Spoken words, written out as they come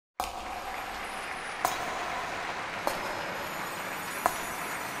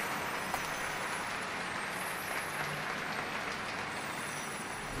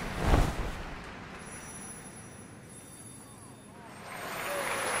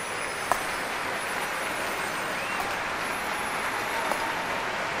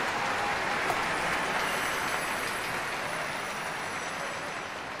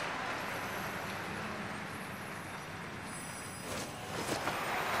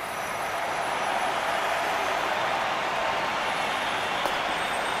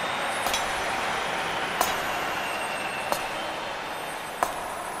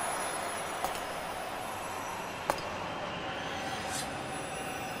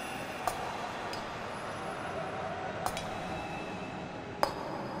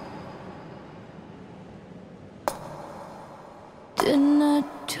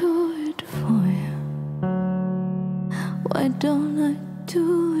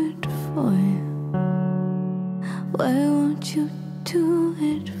for you? Why won't you do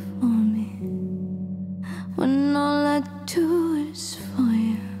it for me? When all I do is for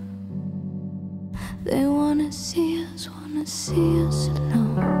you. They wanna see us alone.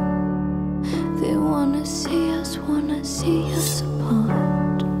 They wanna see us apart.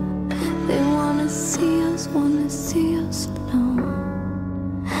 They wanna see us alone.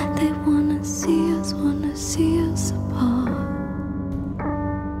 They wanna see us apart.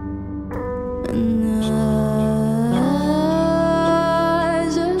 And I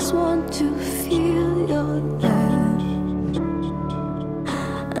just want to feel your love.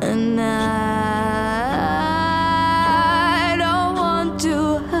 And I don't want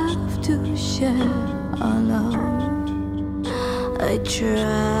to have to share our love. I try,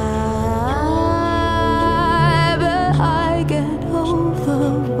 but I get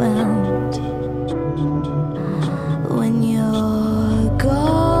overwhelmed when you're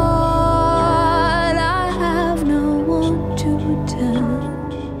gone. I have no one to tell.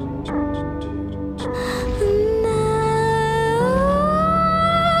 And I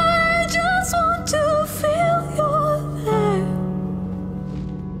just want to feel you're there.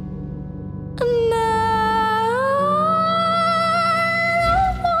 And I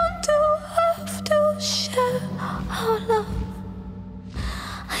don't want to have to share our love.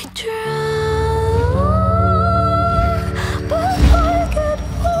 I try, but I get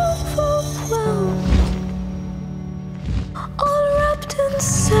overwhelmed, all wrapped in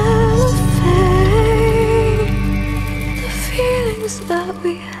cellophane. The feelings that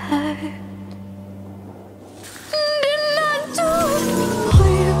we had. Didn't I do it for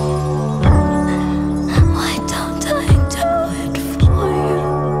you? Why don't I do it for you?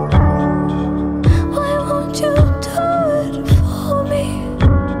 Why won't you do it for me?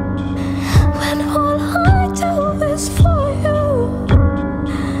 When all I do is for you.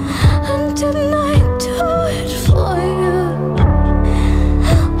 And didn't I do it for you?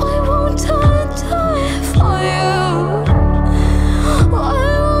 Why won't I do it for you? Why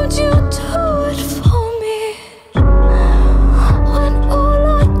won't you do it for me? When all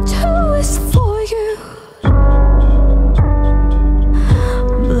I do is for you.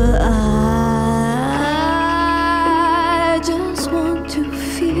 But I just want to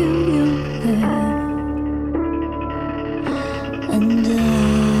feel you there. And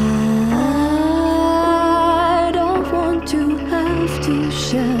I don't want to have to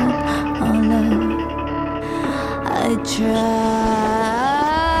share our love. I try,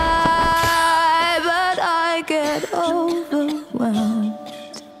 but I get overwhelmed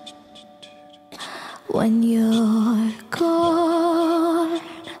when you're gone.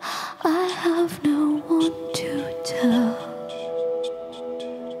 I have no one to tell.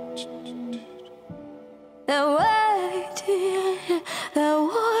 They're waiting, they're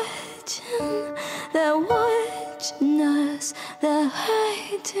watching, they're watching us.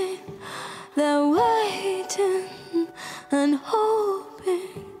 They're waiting and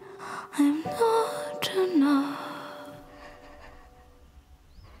hoping.